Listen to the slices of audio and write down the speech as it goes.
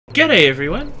G'day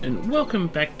everyone, and welcome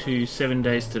back to 7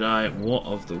 Days to Die War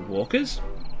of the Walkers.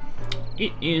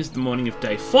 It is the morning of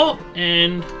day 4,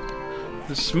 and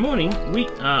this morning we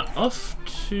are off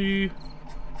to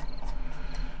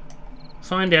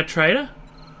find our trader.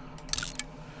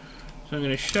 So I'm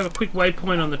going to shove a quick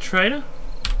waypoint on the trader.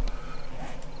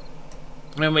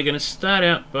 And we're going to start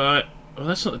out by... oh,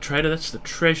 that's not the trader, that's the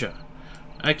treasure.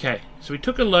 Okay, so we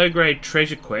took a low-grade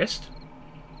treasure quest.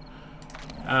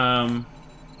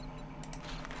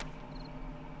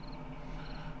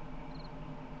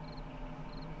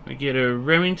 We get a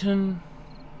Remington,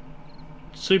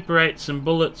 Super 8, some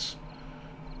bullets.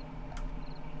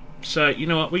 So, you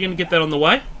know what, we're going to get that on the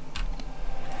way.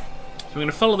 So we're going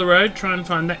to follow the road, try and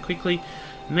find that quickly,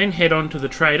 and then head on to the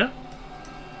trader.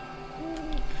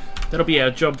 That'll be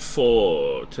our job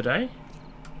for today.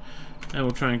 And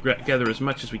we'll try and gather as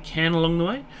much as we can along the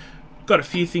way. Got a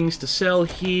few things to sell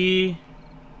here.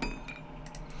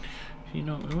 You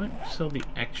know what, we won't sell the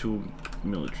actual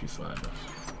military fibre.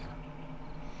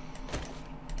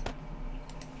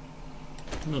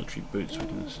 Military boots, we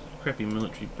can sell. Crappy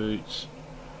military boots.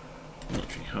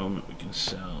 Military helmet we can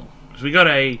sell. Because we got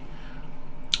a...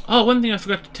 oh, one thing I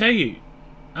forgot to tell you.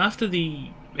 After the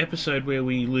episode where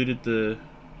we looted the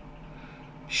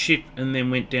ship and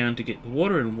then went down to get the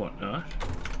water and whatnot,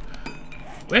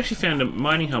 we actually found a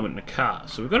mining helmet in a car.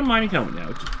 So we've got a mining helmet now,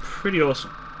 which is pretty awesome.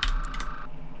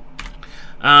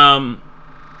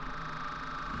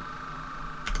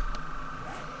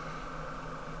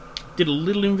 Did a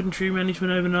little inventory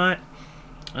management overnight.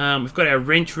 We've got our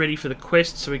wrench ready for the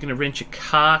quest, so we're going to wrench a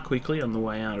car quickly on the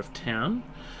way out of town.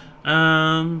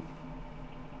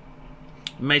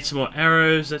 Made some more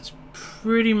arrows. That's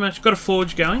pretty much got a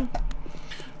forge going.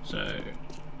 So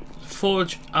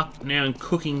forge up now and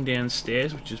cooking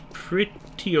downstairs, which is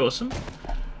pretty awesome.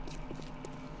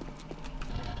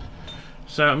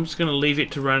 So I'm just going to leave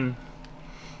it to run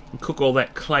and cook all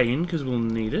that clay in because we'll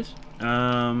need it.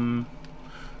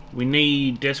 We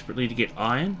need desperately to get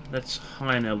iron. That's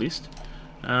high on our list.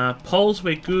 Poles,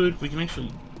 we're good. We can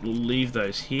actually leave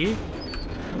those here.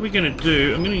 What we're going to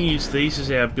do, I'm going to use these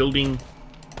as our building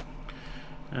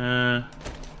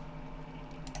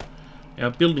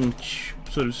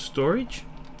sort of storage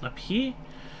up here.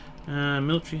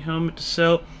 Military helmet to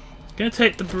sell. Going to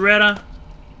take the Beretta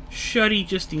shoddy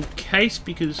just in case,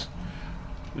 because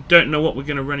we don't know what we're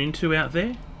going to run into out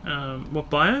there. What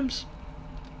biomes.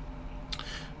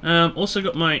 Also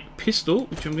got my pistol,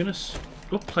 which I'm going to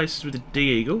swap places with a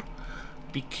D-Eagle,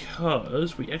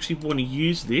 because we actually want to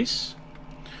use this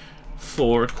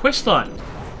for a quest line.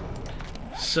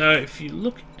 So if you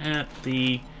look at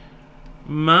the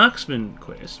marksman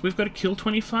quest, we've got to kill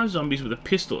 25 zombies with a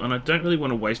pistol, and I don't really want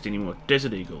to waste any more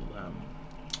Desert Eagle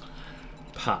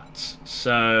parts.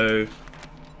 So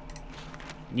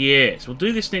yes, we'll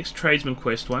do this next tradesman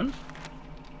quest one.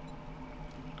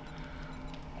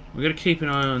 We've got to keep an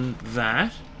eye on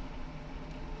that.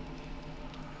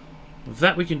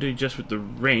 That we can do just with the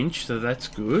wrench, so that's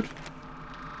good.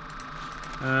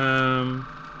 We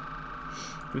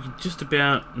can just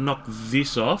about knock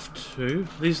this off too.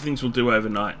 These things we'll do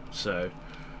overnight, so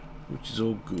which is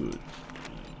all good.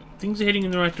 Things are heading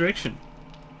in the right direction.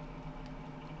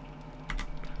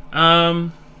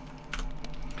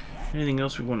 Anything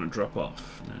else we want to drop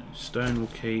off? No, stone will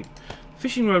keep.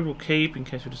 Fishing rod will keep in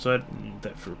case we decide to need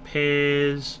that for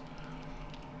repairs.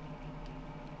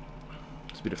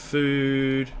 It's a bit of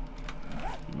food.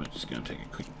 I'm just going to take a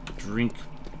quick drink.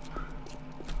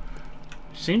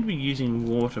 We seem to be using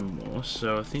water more,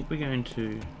 so I think we're going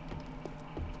to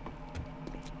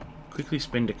quickly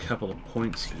spend a couple of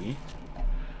points here.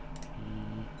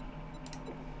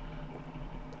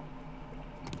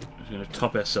 We're going to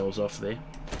top ourselves off there.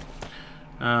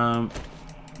 Now,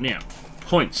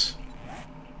 points.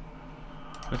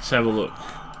 Let's have a look.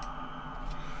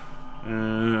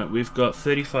 We've got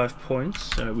 35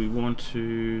 points, so we want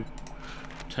to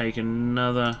take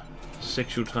another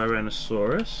sexual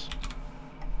Tyrannosaurus.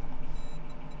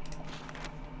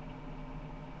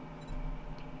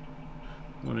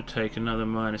 Want to take another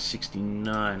minus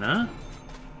 69er.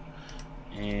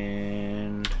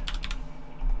 And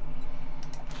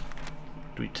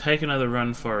do we take another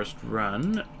Run Forest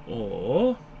Run,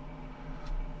 or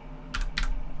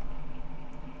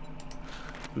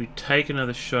we take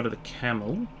another shot of the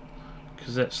camel,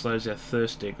 because that slows our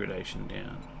thirst degradation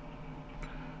down.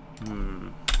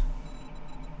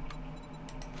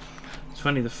 It's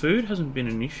funny, the food hasn't been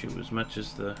an issue as much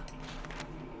as the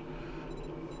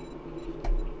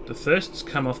thirst's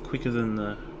come off quicker than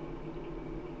the...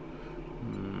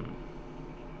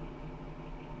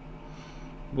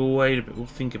 We'll wait a bit, we'll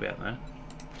think about that.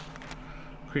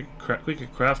 quicker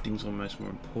crafting's almost more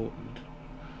important.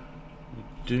 We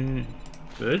do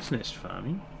bird's nest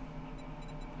farming.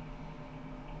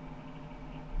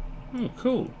 Oh,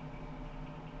 cool.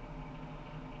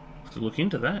 Have to look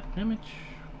into that. How much?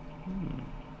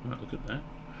 Might look at that.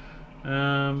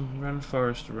 Run,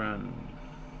 forest, run.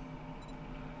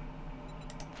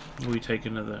 Will we take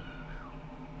another?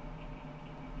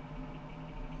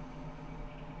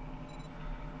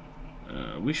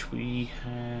 Wish we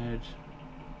had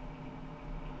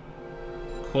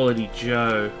Quality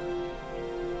Joe.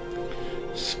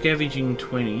 Scavenging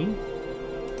 20.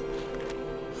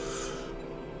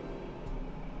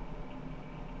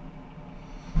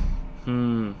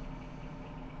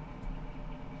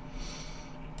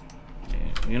 Yeah,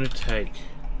 we're gonna take.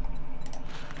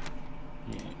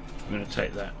 Yeah, I'm gonna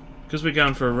take that because we're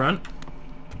going for a run.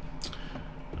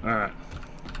 All right.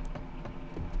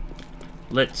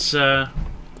 Let's rock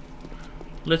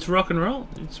and roll.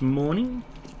 It's morning.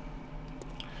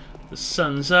 The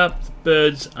sun's up. The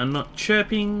birds are not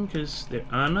chirping because there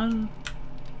are none.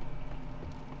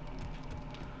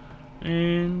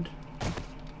 And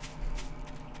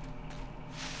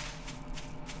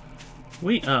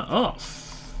we are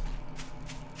off.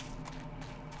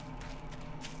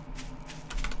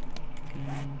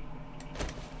 And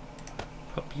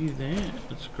pop you there.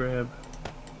 Let's grab.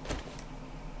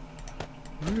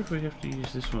 I wonder if we have to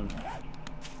use this one.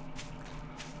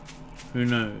 Who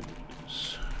knows?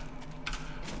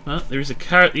 Well, there is a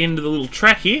car at the end of the little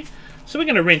track here, so we're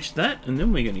going to wrench that, and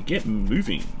then we're going to get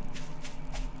moving.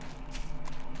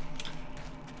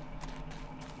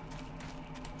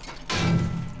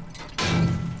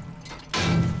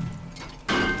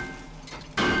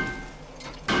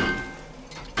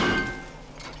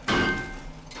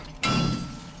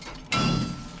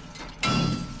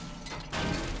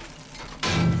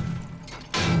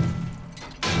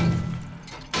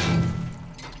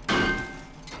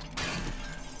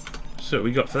 So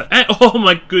we got for that. And, oh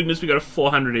my goodness, we got a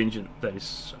 400 engine. That is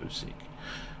so sick.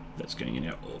 That's going in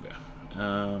our auger.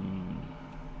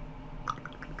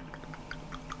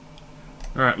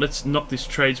 Alright, let's knock this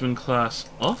tradesman class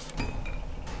off.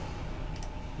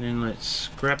 Then let's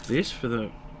scrap this for the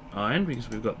iron because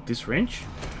we've got this wrench,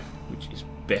 which is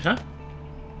better.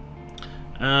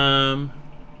 Oh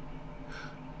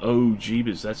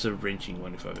jeebus, that's a wrenching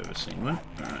one if I've ever seen one.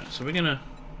 Alright, so we're gonna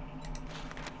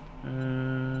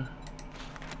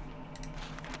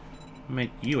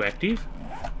make you active.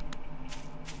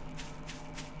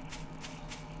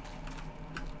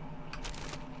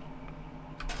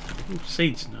 Ooh,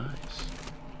 seed's nice.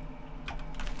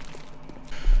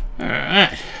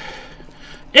 Alright.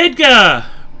 Edgar!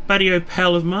 Buddy-o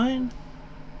pal of mine.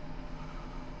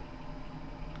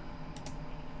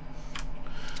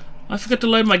 I forgot to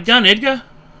load my gun, Edgar.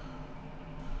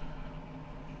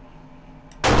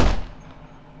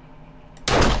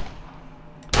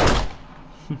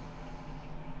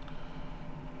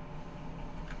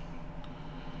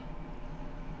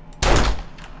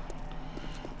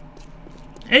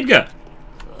 Edgar!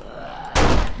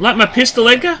 Like my pistol,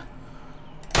 Edgar?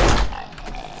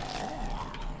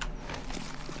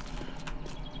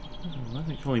 Why do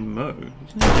they call him Mo?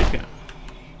 His name's Edgar.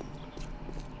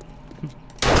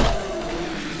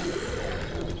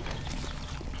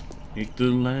 Take the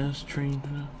last train.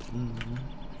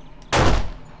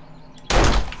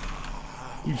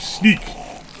 You sneak!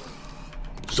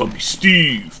 Zombie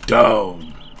Steve,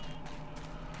 down!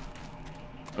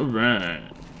 Alright.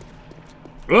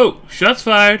 Whoa! Shots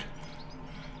fired!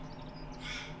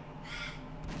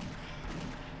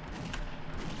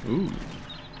 Ooh.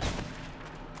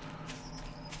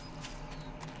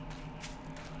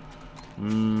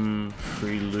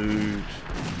 Free loot.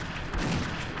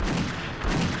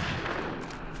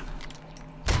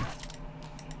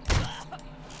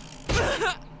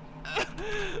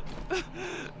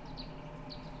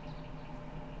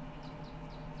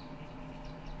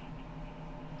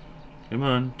 Come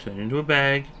on, turn into a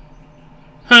bag.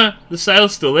 Huh, the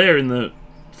sail's still there in the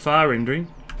far rendering.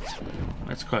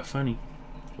 That's quite funny.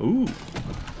 Ooh,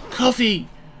 coffee!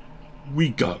 We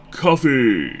got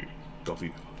coffee!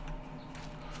 Coffee.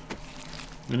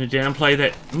 I'm gonna downplay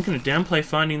that. I'm gonna downplay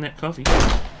finding that coffee.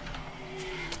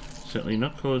 Certainly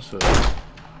not cause for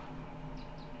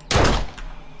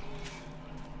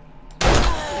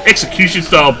execution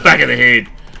style, back of the head.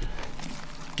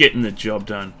 Getting the job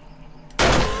done.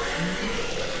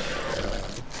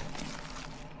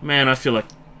 Man, I feel like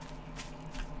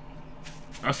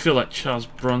Charles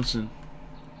Bronson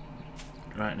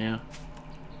right now.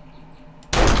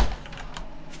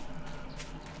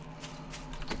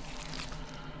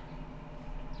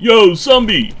 Yo,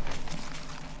 zombie!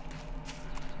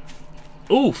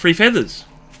 Oh, free feathers.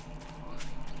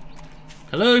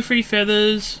 Hello, free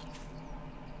feathers.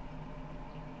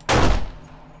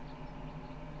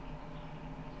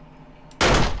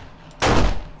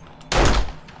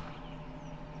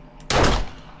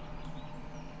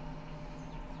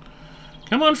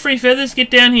 Come on, free feathers,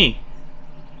 get down here.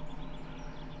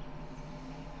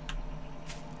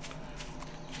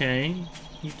 Okay,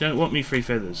 you don't want me, free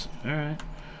feathers. Alright.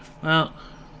 Well.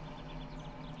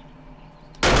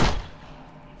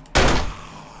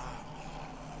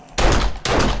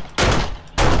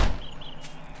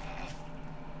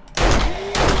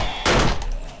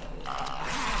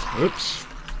 Oops.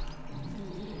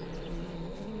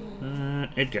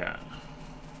 Edgar.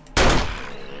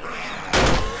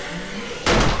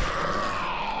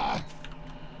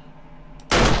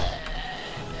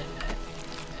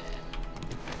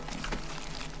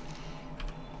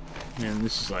 Man,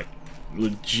 this is like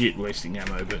legit wasting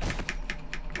ammo, but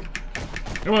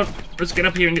come on, let's get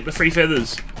up here and get the free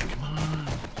feathers. Come on.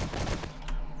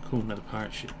 Cool, another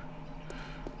pirate ship.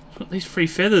 I want these free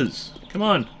feathers. Come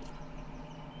on.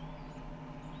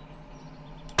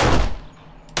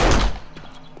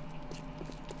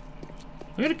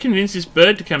 I gotta convince this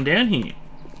bird to come down here.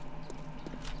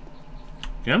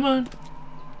 Come on.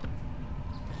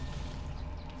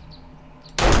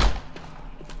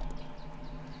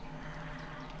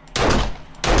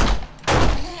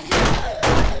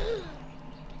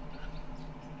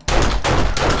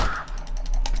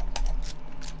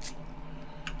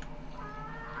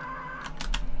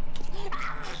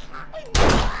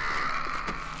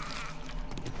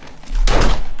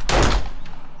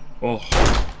 Oh.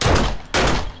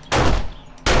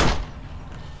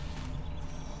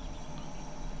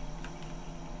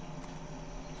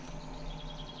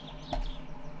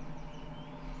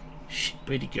 Shit,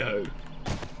 where'd he go?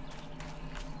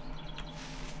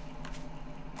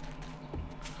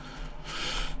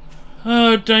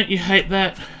 Oh, don't you hate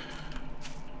that?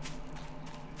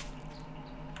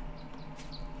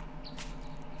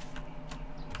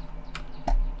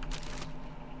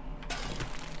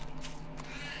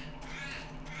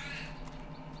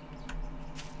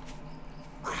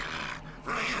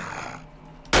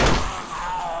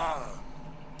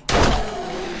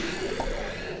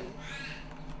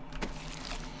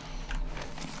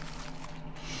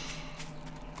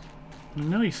 I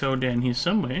know he fell down here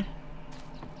somewhere.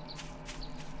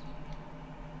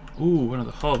 Ooh, one of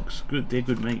the hogs. Good, they're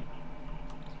good meat.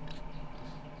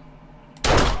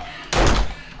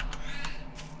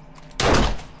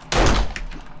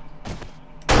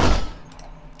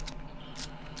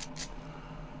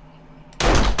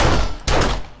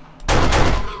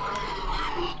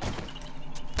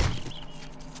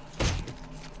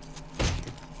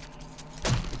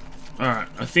 Alright,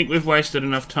 I think we've wasted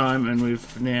enough time and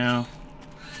we've now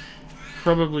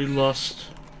probably lost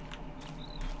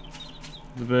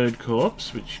the bird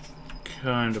corpse, which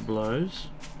kind of blows.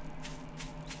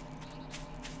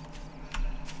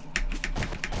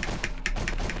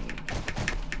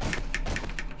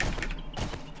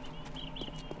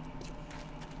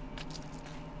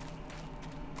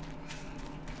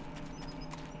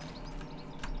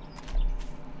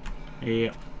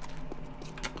 Yeah.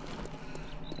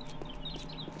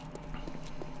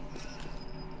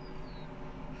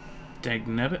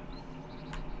 Dagnabbit.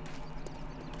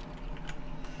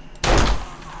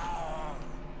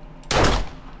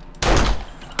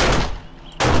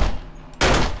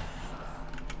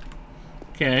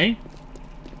 Okay.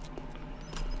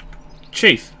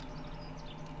 Chief.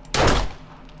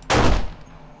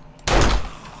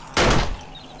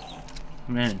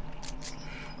 Man.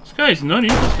 This guy's not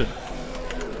interested.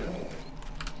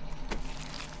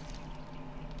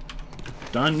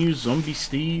 Darn you, zombie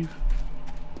Steve.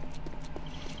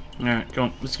 Alright, come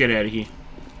on, let's get out of here.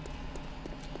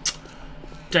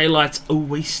 Daylight's a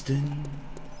wasting.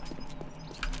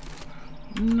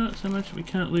 Not so much, we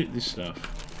can't loot this stuff.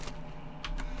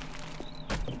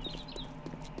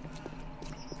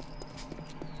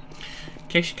 In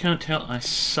case you can't tell, I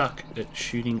suck at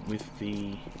shooting with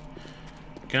the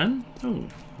gun. Oh,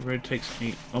 the road takes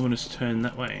an ominous turn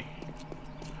that way.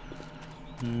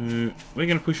 We're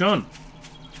going to push on.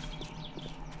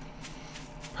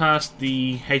 Past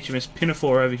the HMS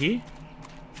Pinafore over here.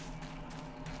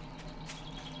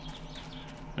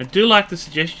 I do like the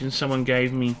suggestion someone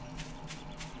gave me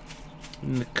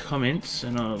in the comments,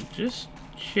 and I'll just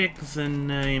check the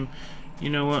name. You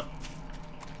know what?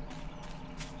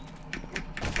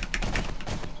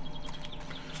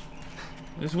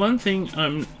 There's one thing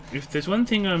if there's one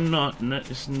thing I'm not, and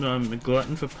that is I'm a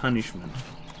glutton for punishment.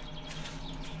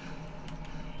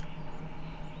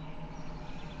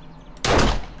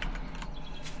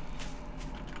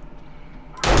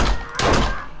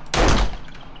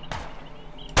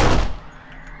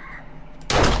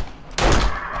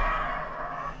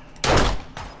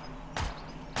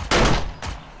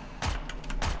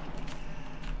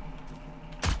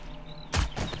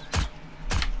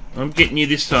 I'm getting you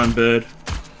this time, bird.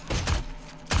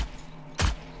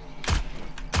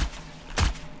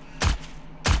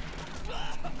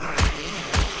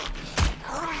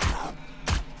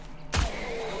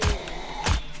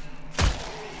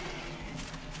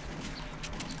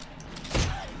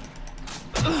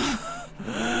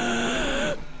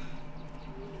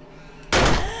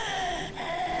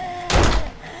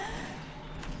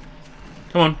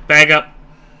 Come on, bag up.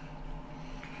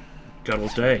 Got all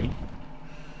day.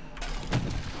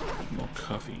 More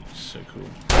coffee, so cool.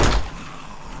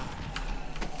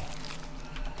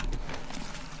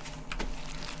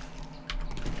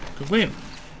 Good.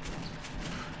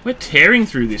 We're tearing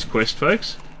through this quest,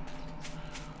 folks.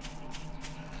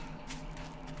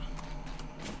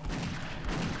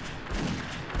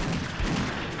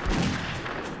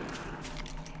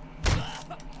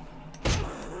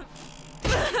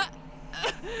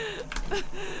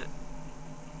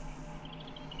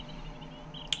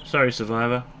 Sorry,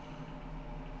 survivor.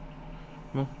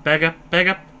 Come on, bag up, bag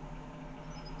up.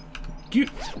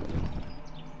 Cute.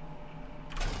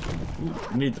 Ooh,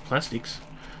 need the plastics.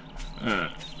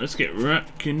 Let's get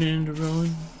rocking and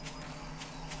rolling.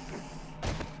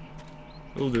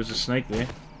 Oh, there's a snake there.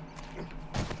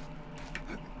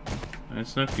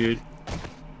 That's not good.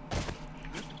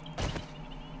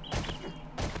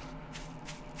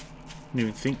 Didn't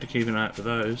even think to keep an eye out for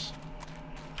those.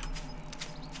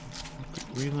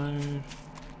 Reload.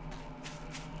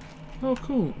 Oh,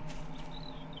 cool.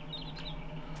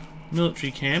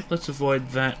 Military camp. Let's avoid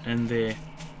that and their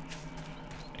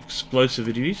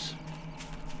explosivities.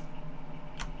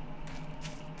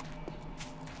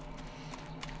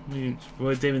 We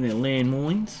avoid them and their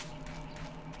landmines.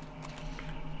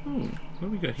 Oh, what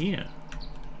have we got here?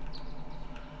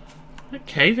 A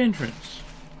cave entrance.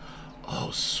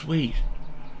 Oh, sweet.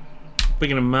 We're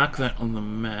going to mark that on the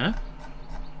map.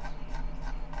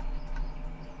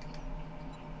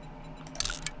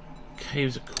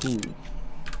 Caves are cool.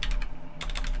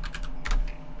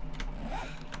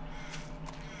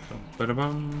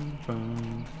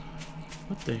 Ba-da-bum-bum.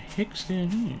 What the heck's down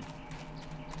here?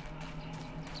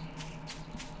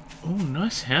 Oh,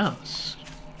 nice house.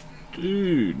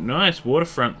 Dude, nice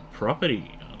waterfront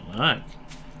property. I like.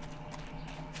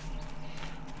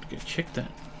 Go check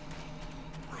that.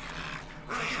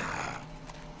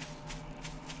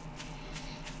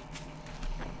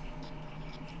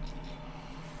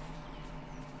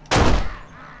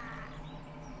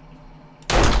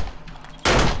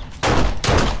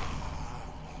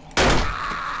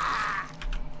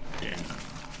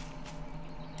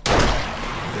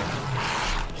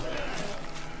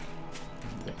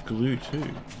 Glue too.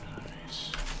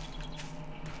 Nice.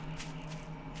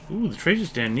 Ooh, the treasure's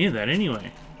down near that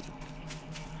anyway.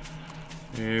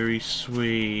 Very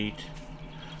sweet.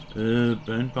 Burnt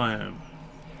biome.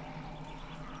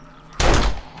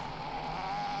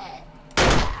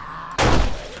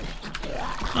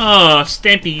 Oh,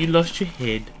 Stampy, you lost your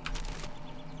head.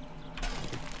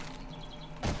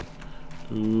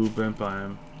 Ooh, burnt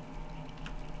biome.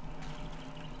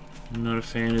 Not a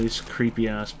fan of this creepy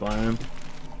ass biome.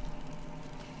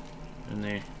 In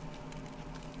there.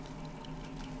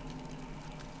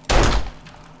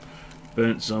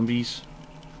 Burnt zombies.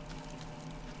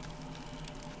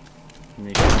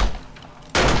 In there.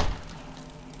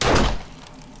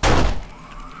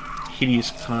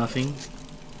 Hideous pathing.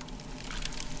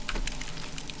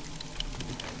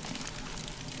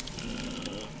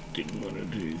 Didn't want to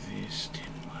do this.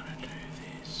 Didn't want to do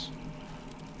this.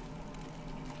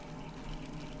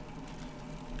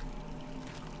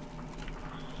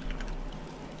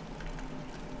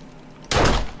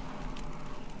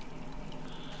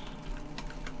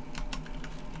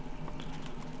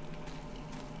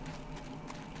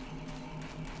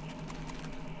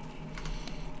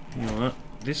 You know what?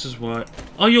 This is what...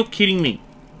 Oh, you're kidding me!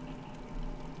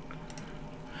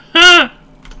 Ha!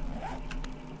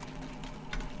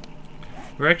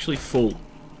 We're actually full.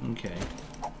 Okay.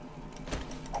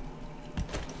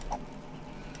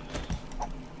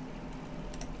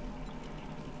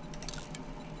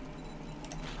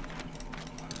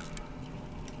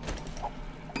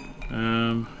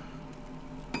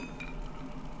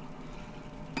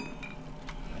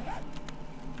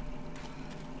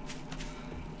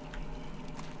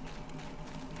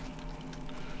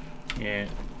 Yeah.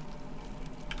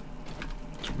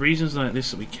 It's reasons like this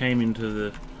that we came into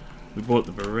the... We bought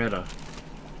the Beretta.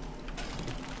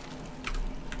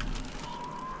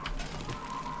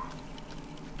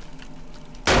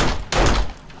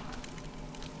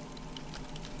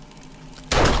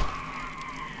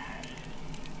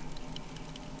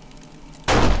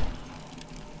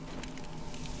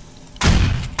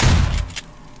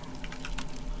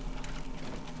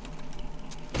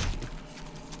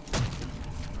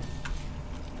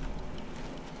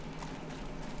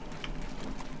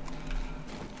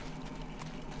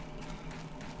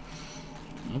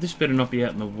 Well, this better not be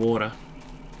out in the water.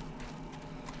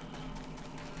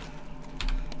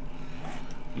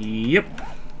 Yep.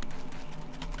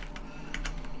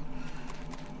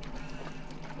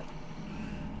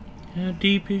 How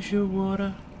deep is your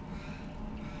water?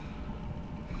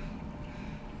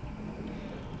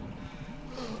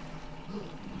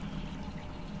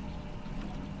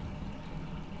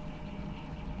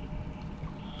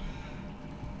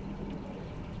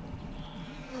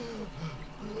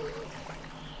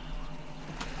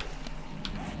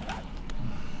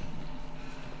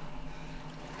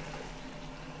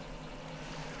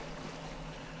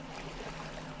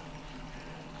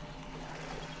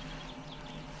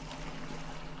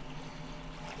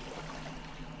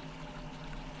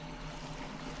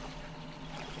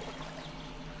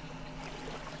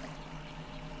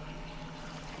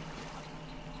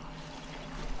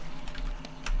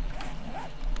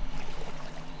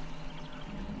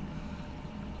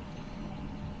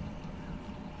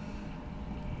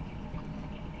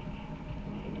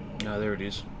 Oh, there it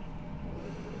is.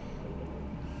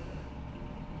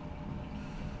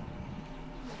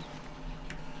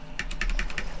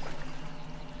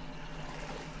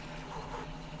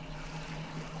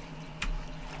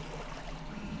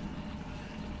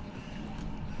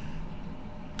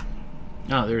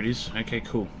 Oh, there it is. Okay,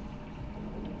 cool.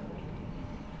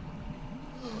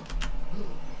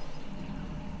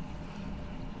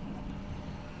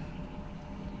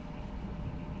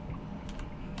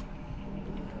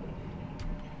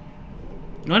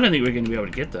 I don't think we're going to be able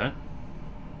to get that.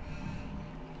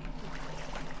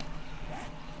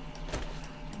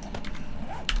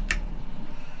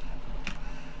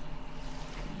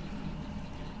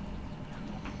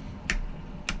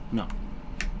 No.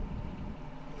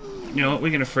 You know what?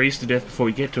 We're going to freeze to death before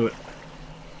we get to it.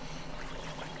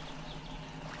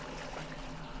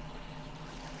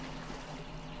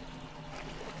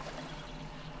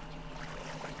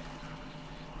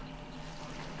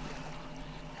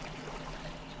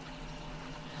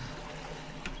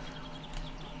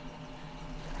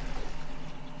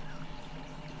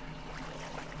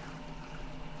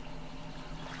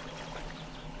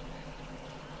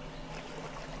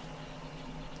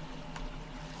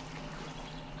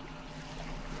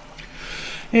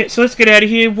 Yeah, so let's get out of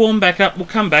here, warm back up. We'll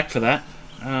come back for that.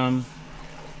 I'm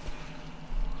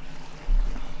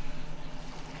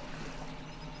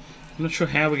not sure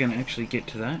how we're going to actually get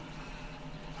to that.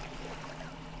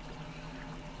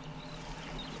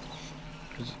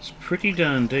 Because it's pretty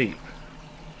darn deep.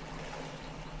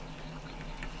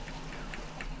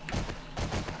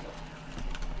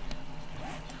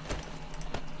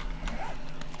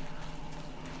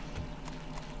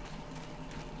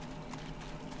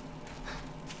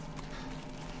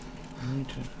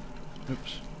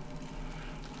 Oops.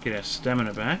 Get our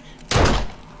stamina back.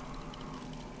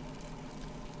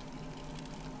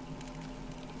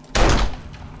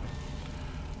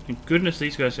 Thank goodness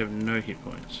these guys have no hit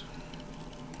points.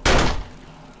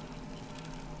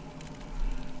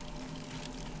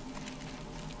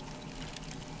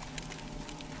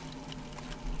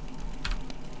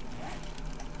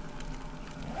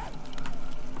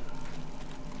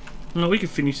 Well, we could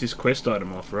finish this quest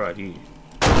item off right here.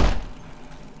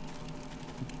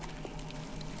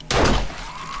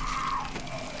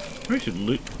 Probably should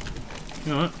loot.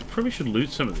 You know what? Probably should loot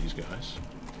some of these guys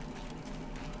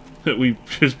that we've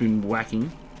just been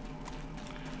whacking.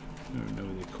 I don't know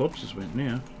where their corpses went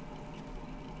now.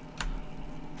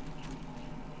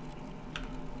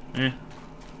 Eh.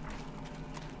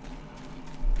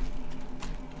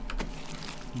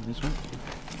 This one.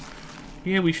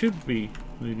 Yeah, we should be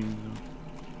looting them.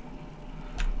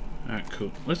 Alright,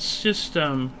 cool. Let's just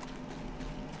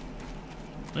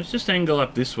angle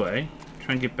up this way.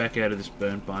 Try and get back out of this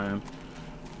burnt biome.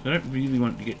 I don't really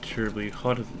want to get terribly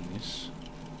hotter than this.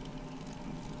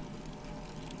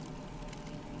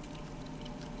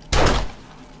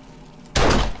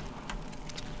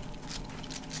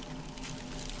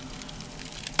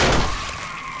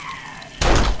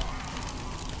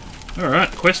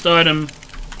 Alright, quest item.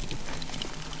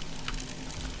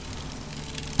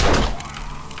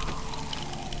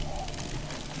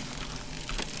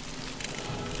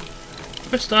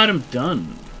 Quest item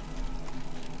done.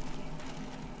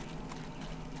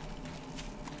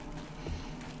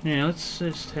 Yeah, let's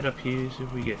just head up here, see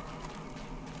if we get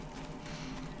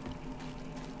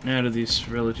out of this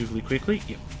relatively quickly.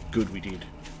 Yep, good, we did.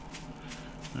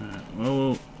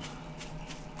 Well,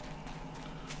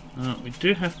 we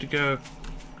do have to go...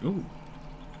 Ooh.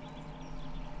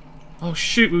 Oh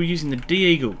shoot, we were using the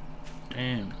D-Eagle.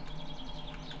 Damn.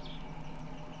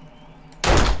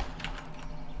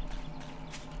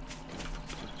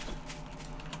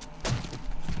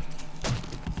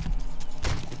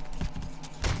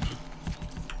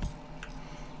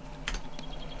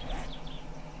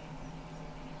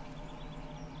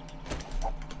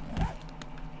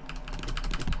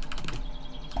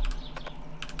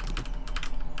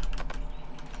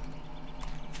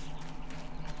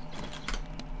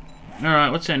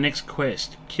 Alright, what's our next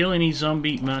quest? Kill any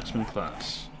zombie marksman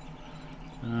class.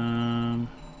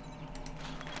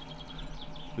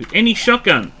 With any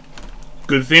shotgun.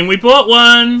 Good thing we bought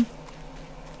one!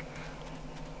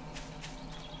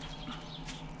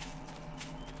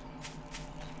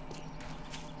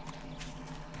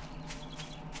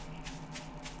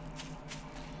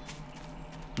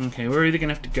 Okay, we're either going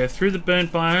to have to go through the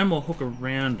burnt biome or hook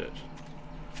around it.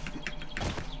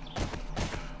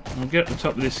 I'll get at the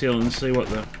top of this hill and see what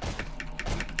the...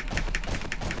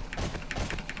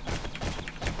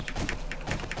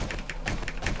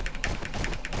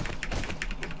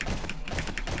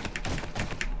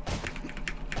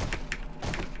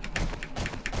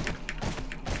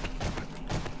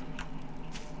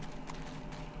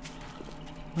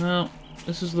 Well,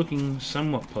 this is looking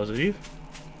somewhat positive.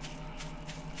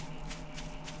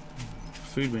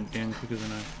 Food went down quicker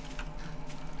than I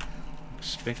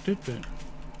expected, but...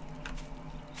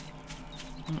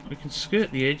 we can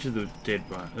skirt the edge of the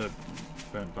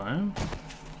burnt biome.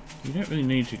 We don't really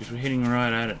need to because we're heading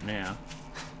right at it now.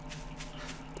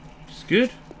 Which is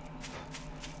good.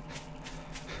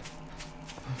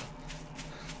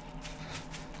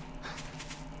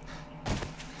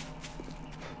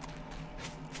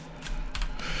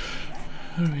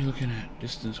 What are we looking at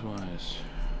distance-wise?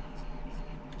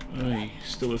 Oh,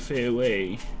 still a fair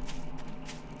way.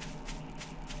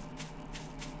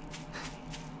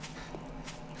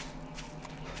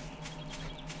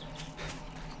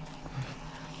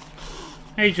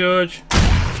 Hey, George.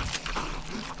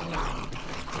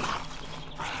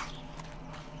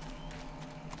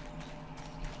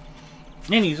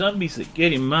 Any zombies that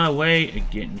get in my way are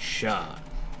getting shot.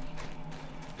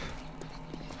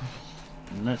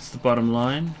 And that's the bottom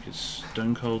line, because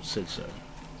Stone Cold said so.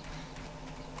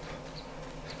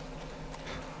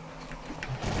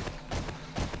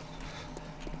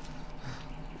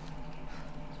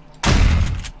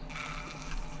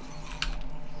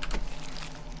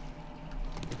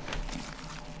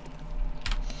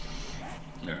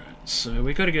 So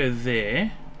we got to go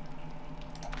there.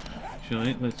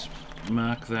 Actually, let's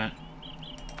mark that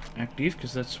active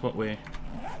because that's what we're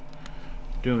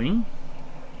doing.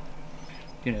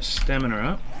 Get our stamina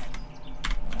up.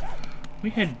 We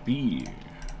had beer.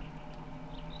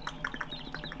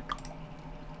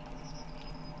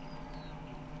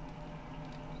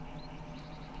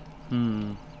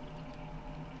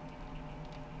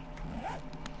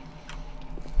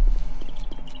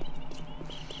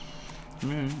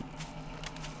 Alright.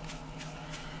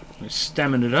 We're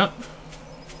stamming it up.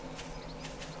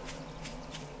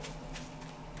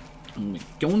 And we're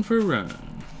going for a run.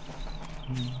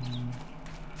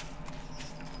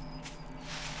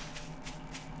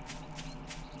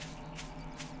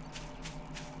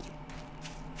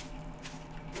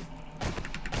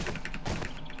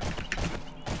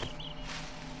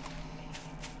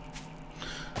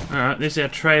 Alright, there's our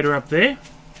trader up there.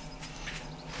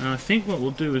 And I think what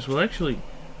we'll do is we'll actually,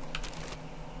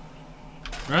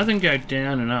 rather than go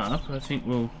down and up, I think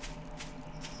we'll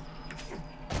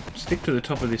stick to the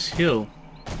top of this hill.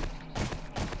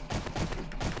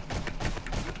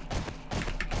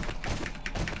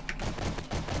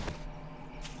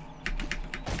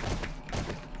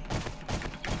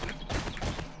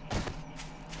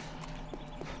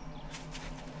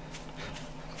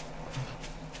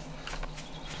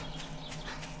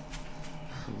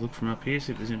 Look from up here,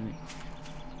 see if there's anything.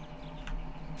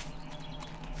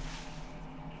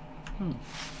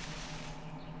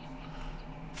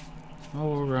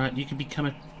 Oh, alright, you can become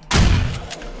a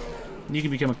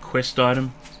quest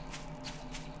item.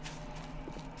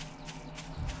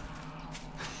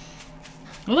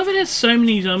 I love it how so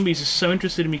many zombies are so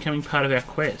interested in becoming part of our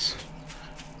quest.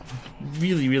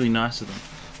 Really, really nice of them.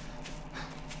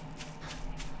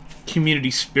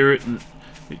 Community spirit and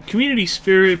the community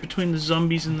spirit between the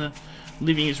zombies and the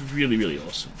living is really, really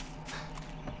awesome.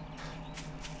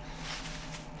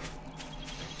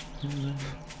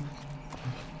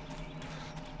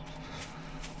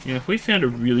 Yeah, if we found a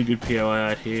really good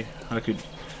POI out here, I could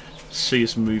see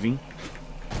us moving.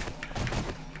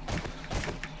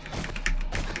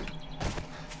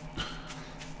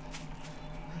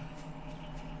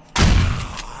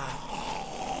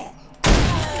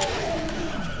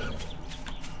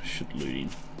 Should loot him.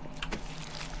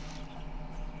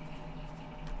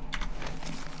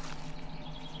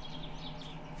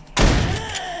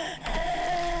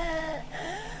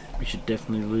 We should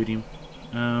definitely loot him.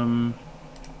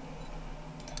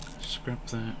 Scrap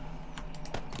that.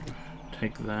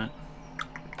 Take that.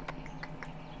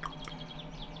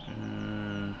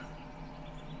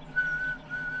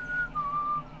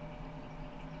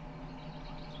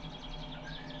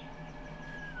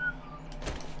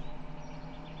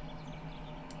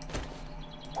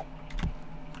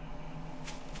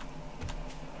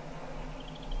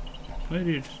 Where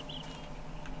did...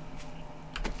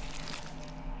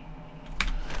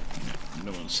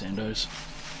 No one Sandos.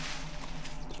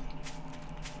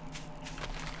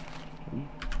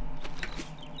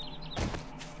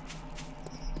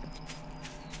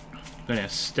 Got our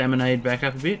staminade back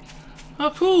up a bit.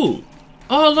 Oh, cool!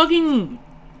 Oh, logging!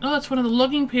 Oh, that's one of the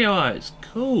logging POIs.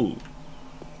 Cool.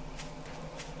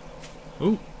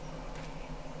 Ooh.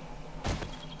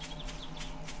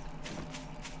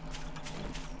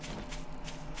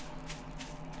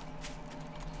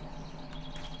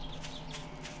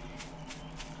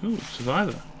 Ooh,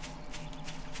 survivor.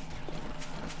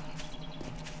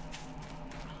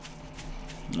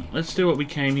 Let's do what we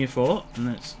came here for, and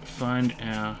let's find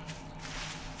our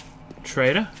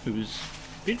trader, who is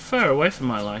a bit far away from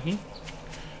my liking.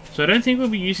 So I don't think we'll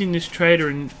be using this trader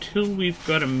until we've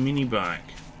got a mini bike.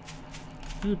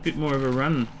 There's a bit more of a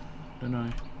run, don't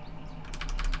I?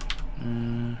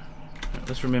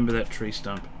 Let's remember that tree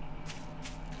stump.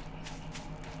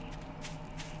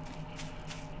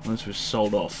 Once we're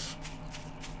sold off.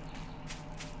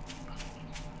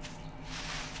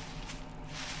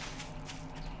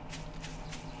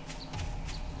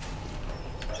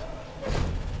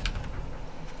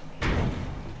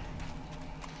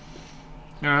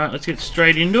 Alright, let's get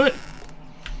straight into it.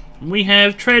 We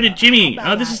have Trader Jimmy.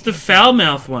 Oh, this is the foul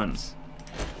mouth one.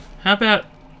 How about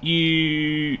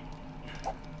you...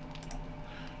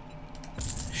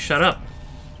 shut up.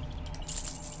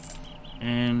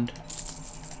 And...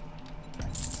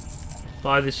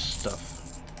 buy this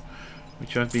stuff,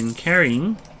 which I've been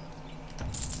carrying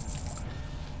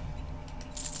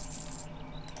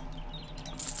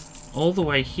all the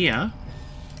way here.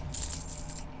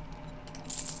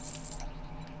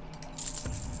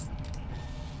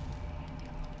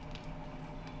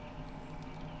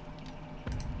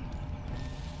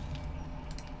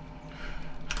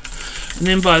 And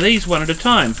then buy these one at a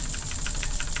time,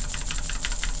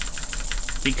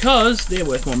 because they're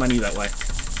worth more money that way.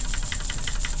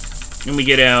 And we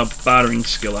get our bartering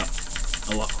skill up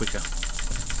a lot quicker.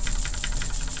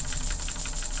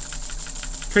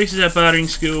 Increases our bartering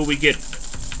skill, we get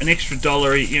an extra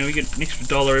dollar, we get an extra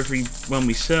dollar every one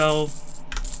we sell.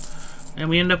 And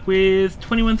we end up with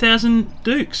 21,000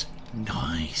 dukes.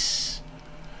 Nice.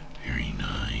 Very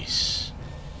nice.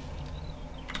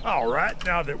 Alright,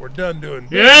 now that we're done doing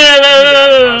business, get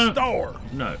out of my store.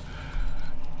 No.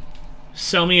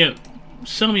 Sell me a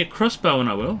crossbow and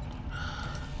I will.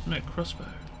 No, crossbow.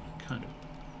 Kind of.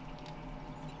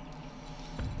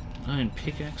 Iron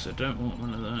pickaxe, I don't want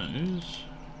one of those.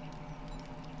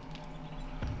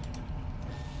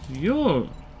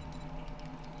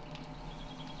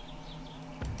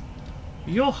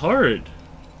 You're horrid.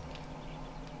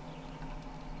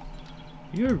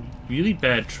 You're a really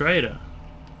bad trader.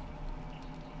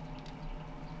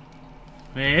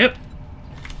 Yep.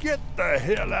 Get the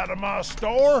hell out of my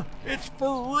store. It's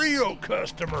for real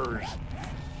customers.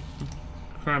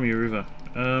 Crimea River.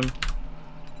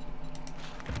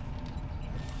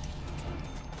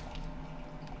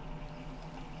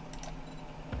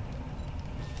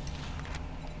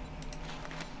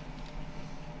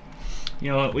 You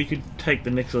know what? We could take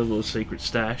the next level of secret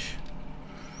stash.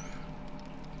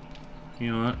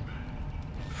 You know what?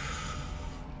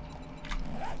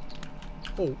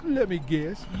 Oh, let me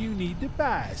guess. You need to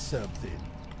buy something.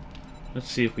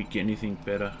 Let's see if we get anything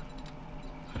better.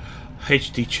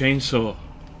 HD chainsaw.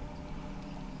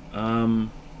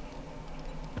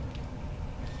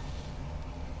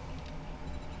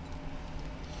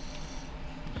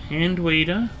 Hand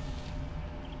weeder.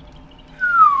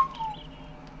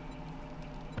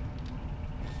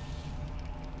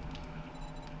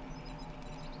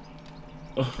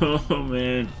 Oh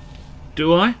man.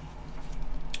 Do I?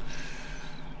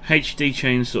 HD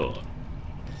chainsaw.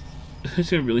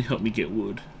 That's gonna really help me get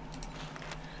wood.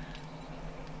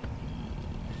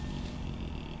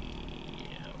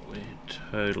 Yeah, we're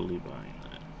totally buying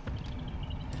that.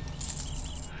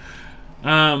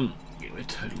 Yeah, we're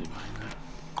totally buying that.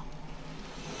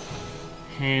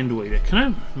 Hand weeder.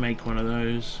 Can I make one of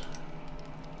those?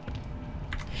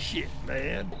 Shit,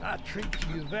 man. I treat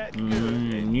you that good.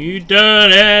 And you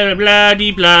don't have blah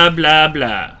de blah blah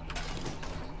blah.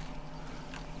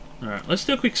 Alright, let's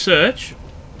do a quick search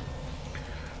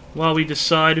while we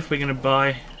decide if we're going to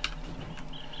buy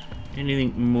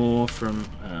anything more from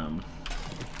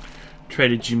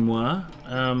Trader Jimois.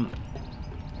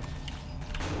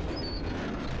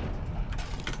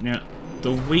 Now,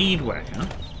 the weed whacker,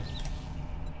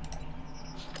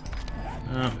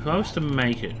 if I was to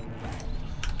make it,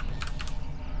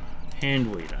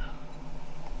 hand weeder,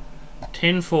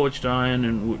 10 forged iron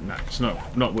and wood. No, it's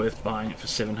not worth buying it for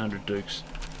 700 dukes.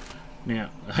 Now,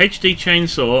 a HD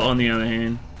chainsaw, on the other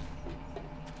hand,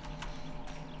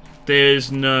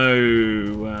 there's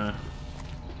no...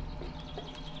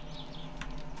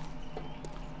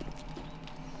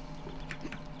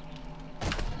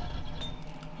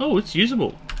 Oh, it's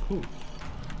usable. Cool.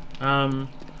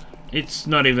 It's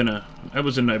not even a... It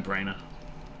was a no-brainer.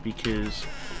 Because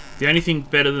the only thing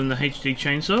better than the HD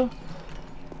chainsaw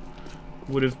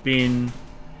would have been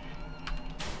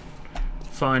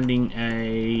finding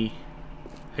a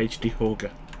HD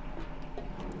auger.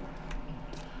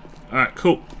 Alright,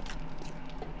 cool.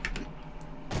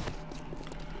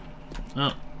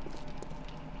 Oh.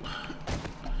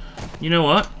 You know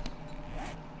what?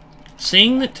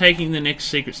 Seeing that taking the next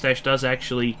secret stash does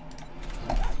actually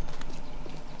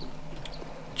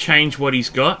change what he's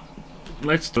got,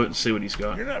 let's do it and see what he's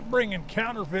got. You're not bringing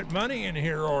counterfeit money in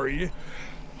here, are you?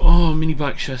 Oh, mini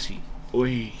bike chassis.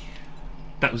 Oi.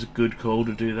 That was a good call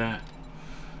to do that.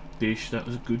 Bish, that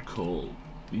was a good call.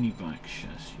 Mini bike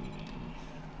chassis.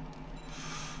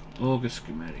 Auger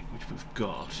schematic, which we've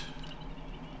got.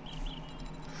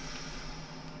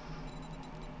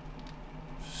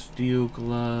 Steel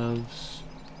gloves.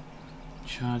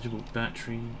 Chargeable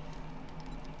battery.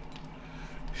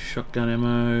 Shotgun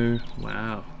ammo.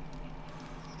 Wow.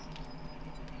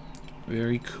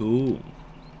 Very cool.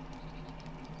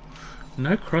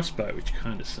 No crossbow, which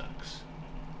kind of sucks.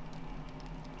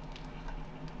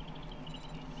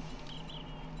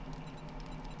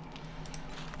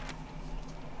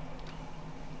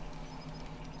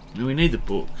 No, we need the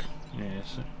book. Yeah,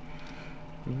 so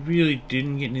we really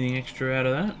didn't get anything extra out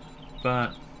of that,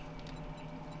 but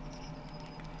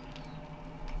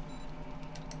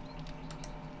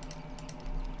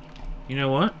you know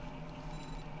what?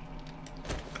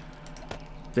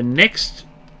 The next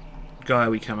guy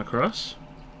we come across,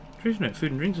 no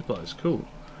food and drink supplies, cool.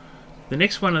 The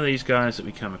next one of these guys that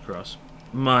we come across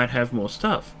might have more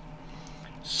stuff.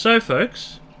 So,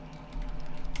 folks,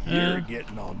 you're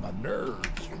getting on my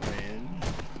nerves, friend.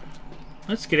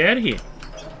 Let's get out of here.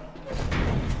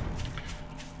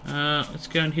 Let's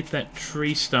go and hit that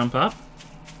tree stump up.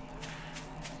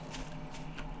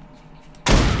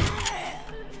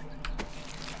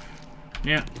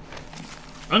 Now,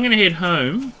 I'm going to head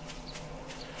home.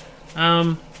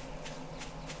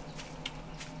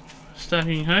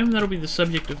 Starting home, that'll be the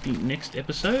subject of the next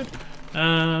episode.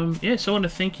 Yeah, so I want to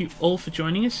thank you all for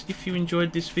joining us. If you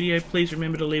enjoyed this video, please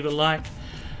remember to leave a like,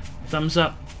 thumbs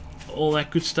up, all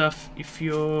that good stuff. If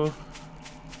you're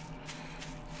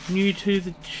new to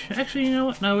the... Actually, you know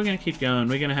what? No, we're going to keep going.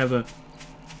 We're going to have a...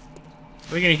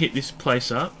 We're going to hit this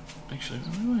place up. Actually,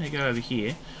 I'm going to go over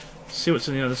here. See what's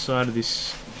on the other side of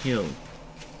this hill.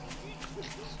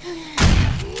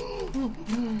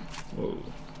 Whoa.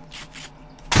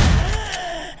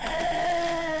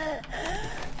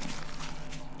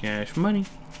 Cash money.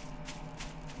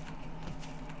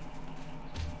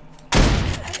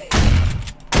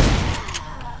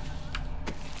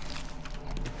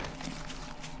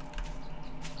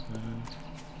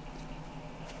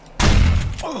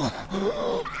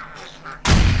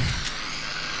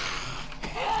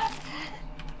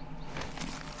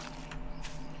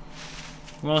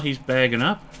 While he's bagging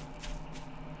up.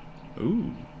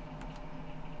 Ooh.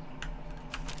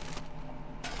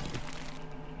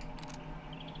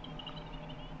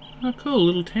 Oh, cool,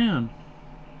 little town.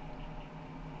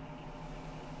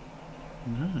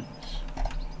 Nice.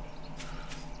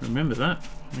 Remember that?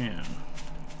 Yeah.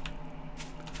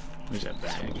 Where's that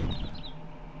bag?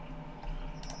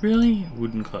 Really?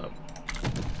 Wooden club.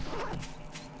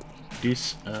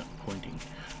 Disappointing.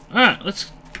 Alright,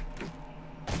 let's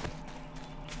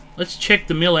check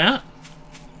the mill out.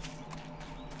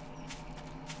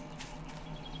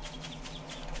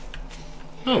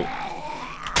 Oh.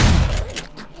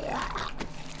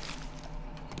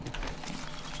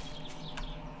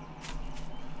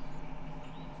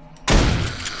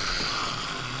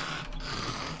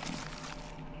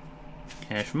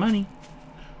 Cash money.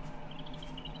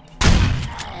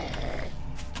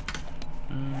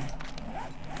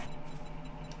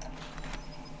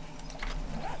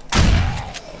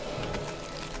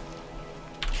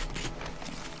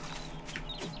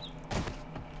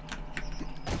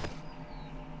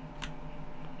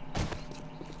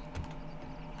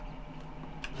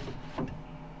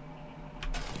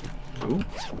 Cool.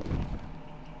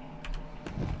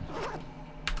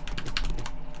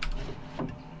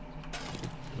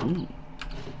 Ooh.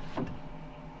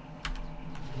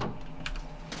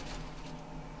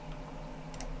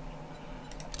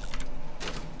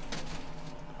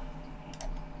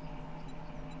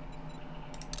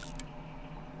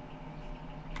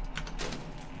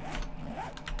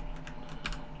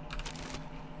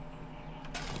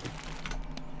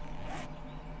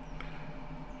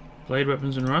 Blade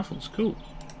weapons and rifles, cool.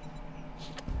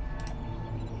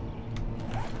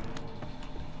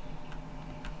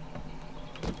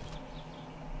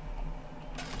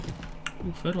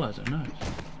 Ooh, fertilizer, nice.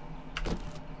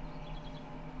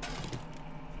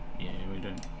 Yeah, we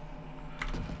don't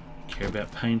care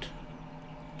about paint.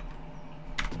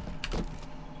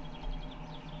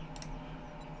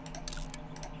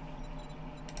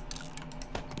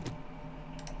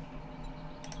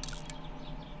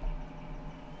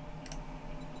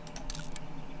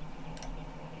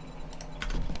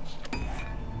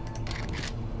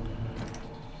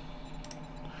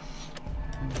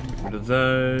 Get rid of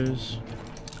those.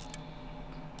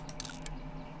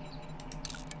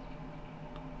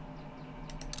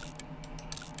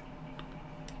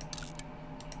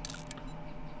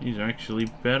 These are actually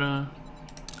better.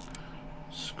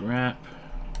 Scrap.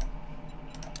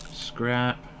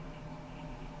 Scrap.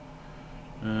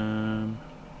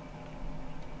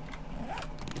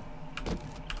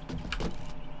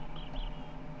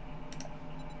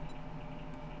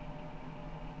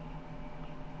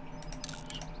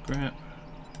 Scrap.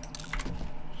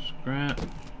 Scrap.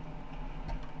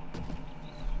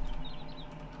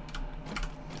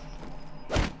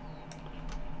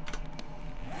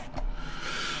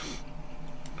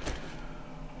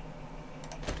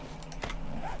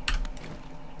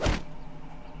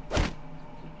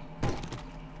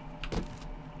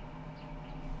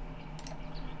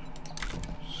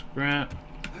 Scrap.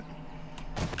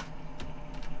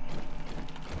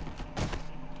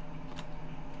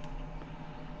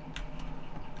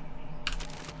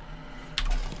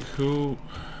 Cool.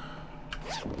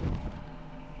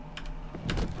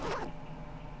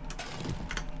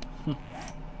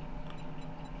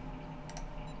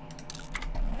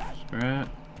 Scrap.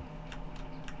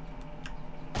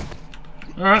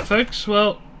 Alright folks,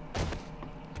 well...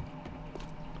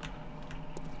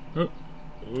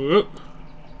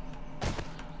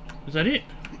 Is that it?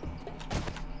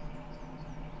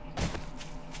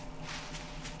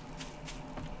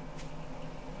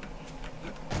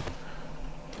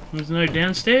 There's no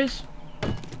downstairs?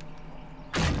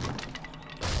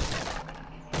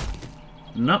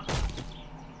 Nope.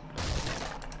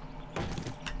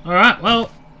 Alright,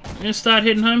 well, I'm going to start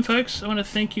heading home, folks. I want to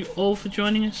thank you all for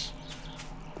joining us.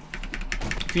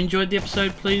 If you enjoyed the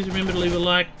episode, please remember to leave a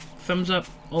like, thumbs up,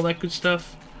 all that good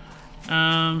stuff.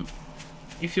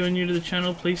 If you're new to the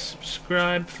channel, please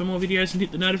subscribe for more videos and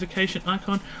hit the notification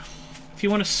icon. If you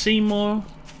want to see more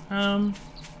 7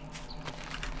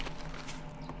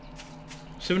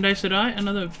 Days to Die and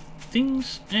other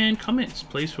things, and comments,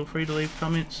 please feel free to leave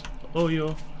comments. All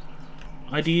your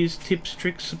ideas, tips,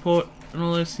 tricks, support and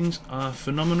all those things are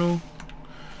phenomenal,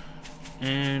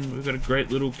 and we've got a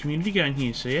great little community going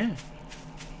here, so yeah.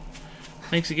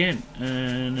 Thanks again,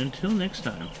 and until next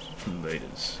time,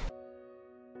 invaders.